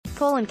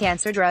colon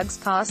cancer drugs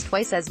cost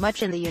twice as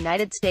much in the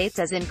United States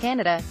as in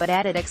Canada, but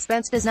added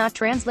expense does not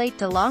translate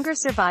to longer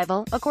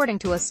survival, according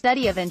to a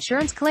study of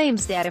insurance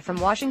claims data from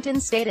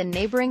Washington state and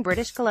neighboring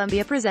British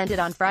Columbia presented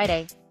on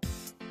Friday.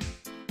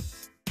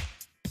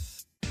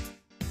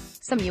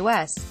 Some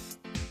U.S.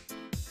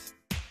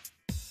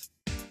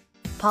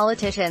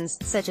 politicians,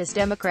 such as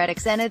Democratic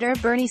Senator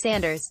Bernie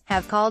Sanders,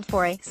 have called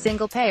for a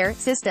single-payer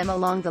system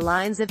along the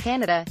lines of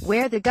Canada,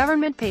 where the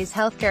government pays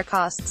healthcare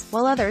costs,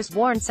 while others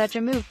warn such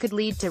a move could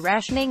lead to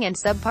rationing and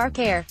subpar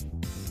care.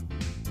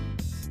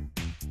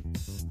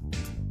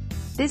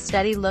 This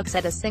study looks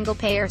at a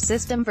single-payer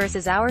system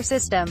versus our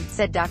system,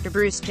 said Dr.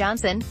 Bruce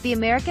Johnson, the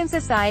American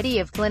Society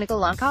of Clinical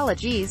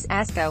Oncology's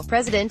ASCO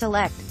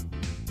president-elect.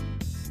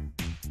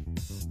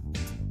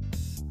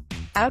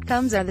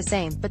 Outcomes are the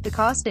same, but the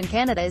cost in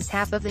Canada is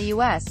half of the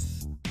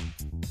U.S.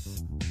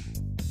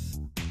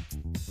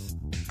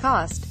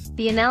 cost.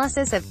 The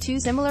analysis of two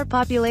similar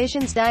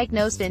populations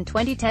diagnosed in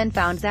 2010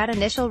 found that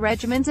initial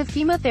regimens of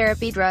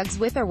chemotherapy drugs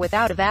with or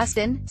without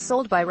Avastin,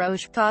 sold by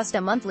Roche, cost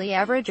a monthly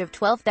average of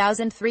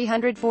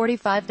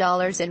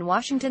 $12,345 in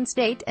Washington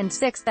state and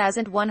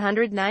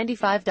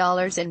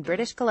 $6,195 in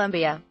British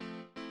Columbia.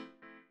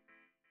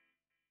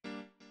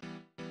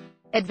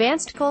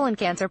 Advanced colon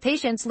cancer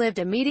patients lived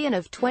a median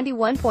of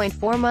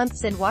 21.4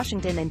 months in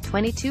Washington and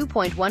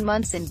 22.1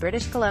 months in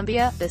British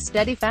Columbia, the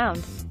study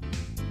found.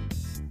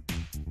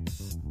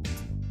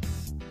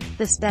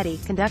 The study,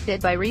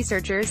 conducted by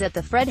researchers at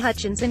the Fred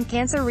Hutchinson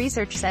Cancer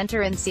Research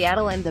Center in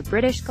Seattle and the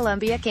British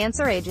Columbia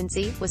Cancer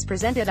Agency, was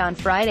presented on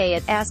Friday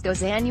at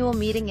ASCO's annual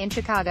meeting in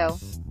Chicago.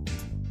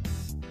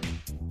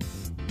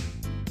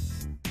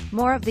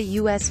 More of the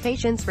U.S.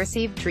 patients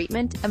received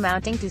treatment,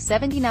 amounting to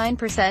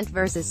 79%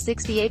 versus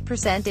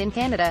 68% in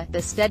Canada,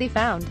 the study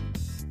found.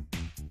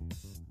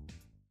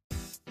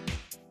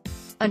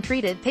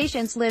 Untreated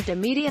patients lived a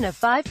median of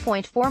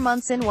 5.4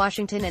 months in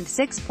Washington and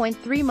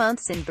 6.3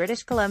 months in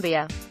British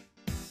Columbia.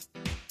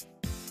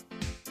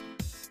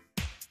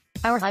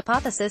 Our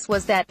hypothesis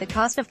was that the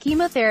cost of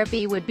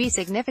chemotherapy would be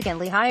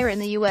significantly higher in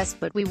the U.S.,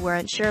 but we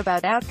weren't sure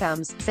about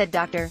outcomes, said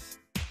Dr.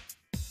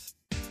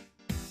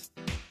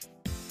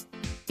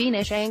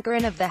 Beanish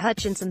Ankaran of the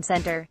Hutchinson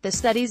Center, the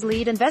study's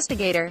lead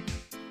investigator.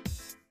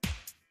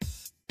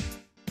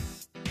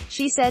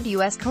 She said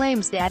U.S.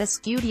 claims data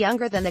skewed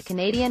younger than the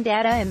Canadian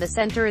data and the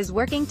center is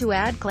working to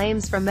add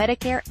claims from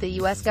Medicare, the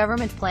U.S.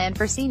 government plan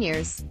for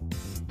seniors.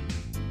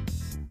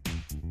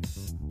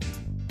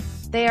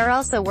 They are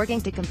also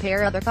working to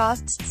compare other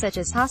costs, such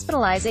as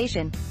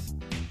hospitalization.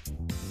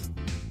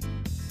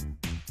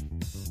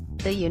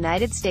 The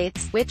United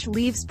States, which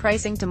leaves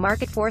pricing to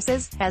market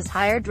forces, has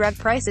higher drug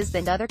prices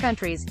than other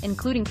countries,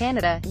 including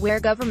Canada, where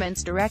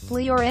governments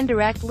directly or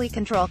indirectly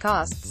control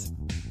costs.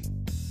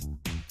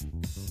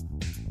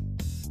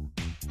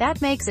 That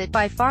makes it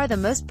by far the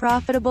most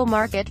profitable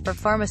market for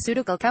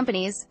pharmaceutical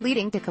companies,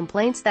 leading to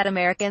complaints that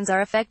Americans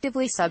are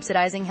effectively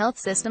subsidizing health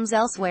systems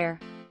elsewhere.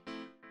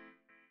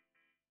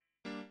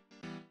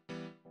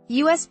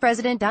 U.S.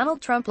 President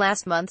Donald Trump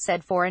last month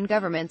said foreign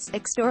governments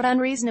extort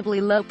unreasonably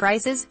low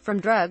prices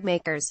from drug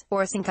makers,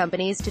 forcing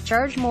companies to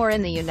charge more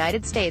in the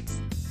United States.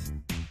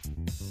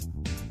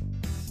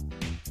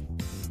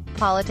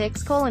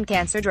 Politics. Colon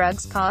cancer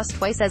drugs cost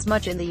twice as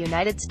much in the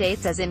United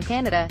States as in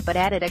Canada, but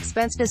added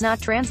expense does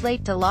not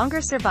translate to longer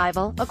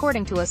survival,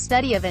 according to a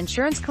study of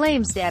insurance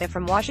claims data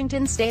from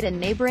Washington state and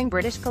neighboring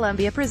British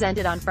Columbia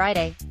presented on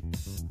Friday.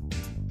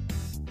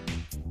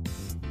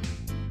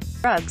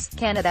 Drugs,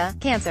 Canada,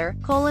 Cancer,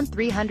 colon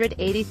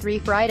 383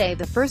 Friday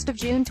 1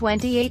 June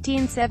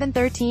 2018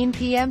 7:13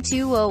 p.m.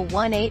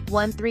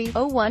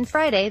 20181301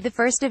 Friday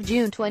 1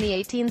 June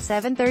 2018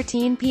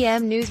 7:13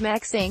 p.m.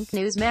 Newsmax Inc.